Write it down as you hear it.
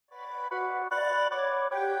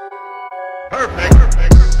Perfect.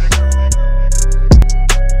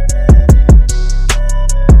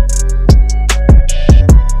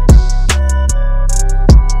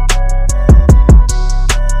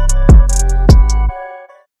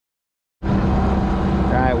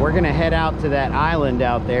 Alright, we're gonna head out to that island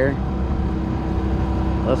out there.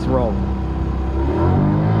 Let's roll.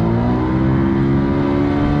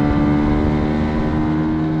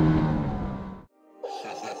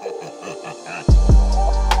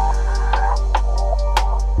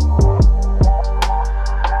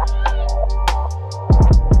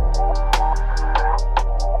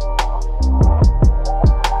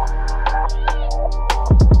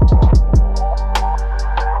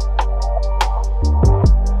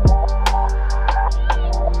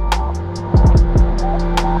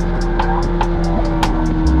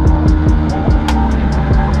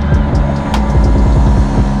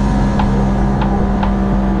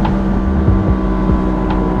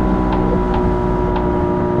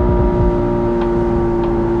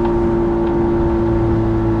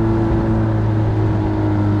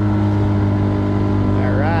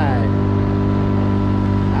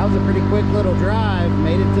 Quick little drive,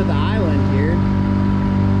 made it to the island here,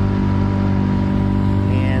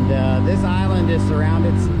 and this island is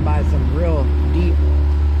surrounded by some real deep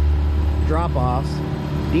drop-offs,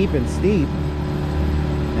 deep and steep,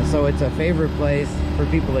 and so it's a favorite place for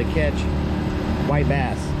people to catch white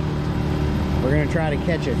bass. We're gonna try to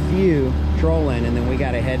catch a few trolling, and then we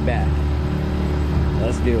gotta head back.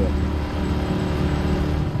 Let's do it.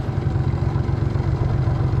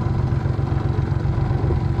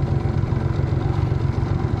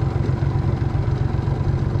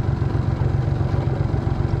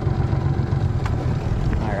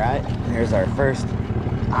 There's our first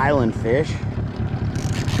island fish.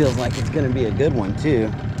 Feels like it's gonna be a good one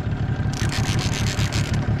too.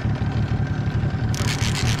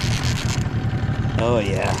 Oh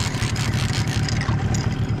yeah.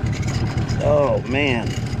 Oh man.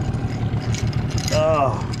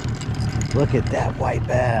 Oh, look at that white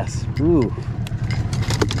bass. Ooh.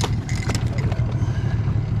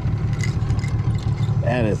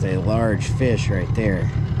 That is a large fish right there.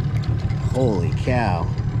 Holy cow.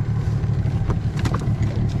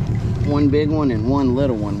 One big one and one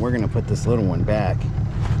little one. We're gonna put this little one back.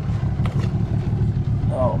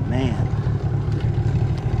 Oh man,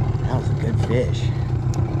 that was a good fish.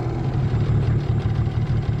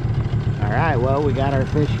 All right, well, we got our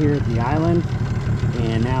fish here at the island,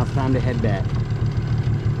 and now it's time to head back.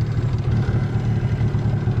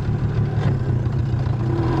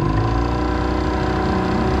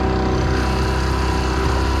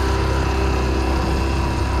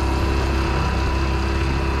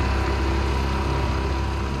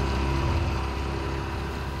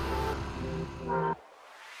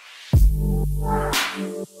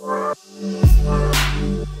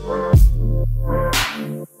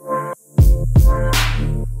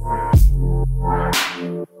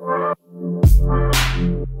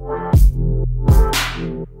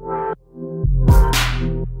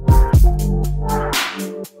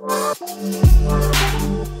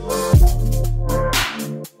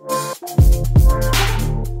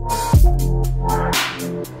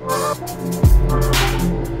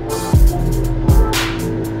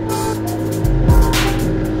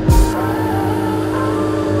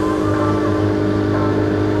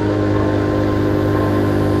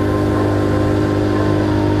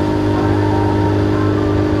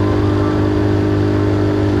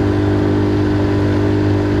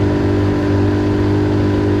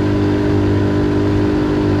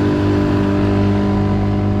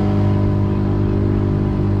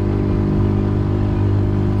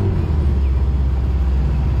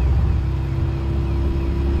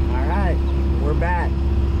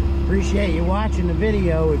 Appreciate you watching the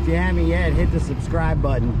video. If you haven't yet, hit the subscribe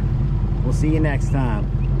button. We'll see you next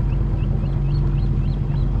time.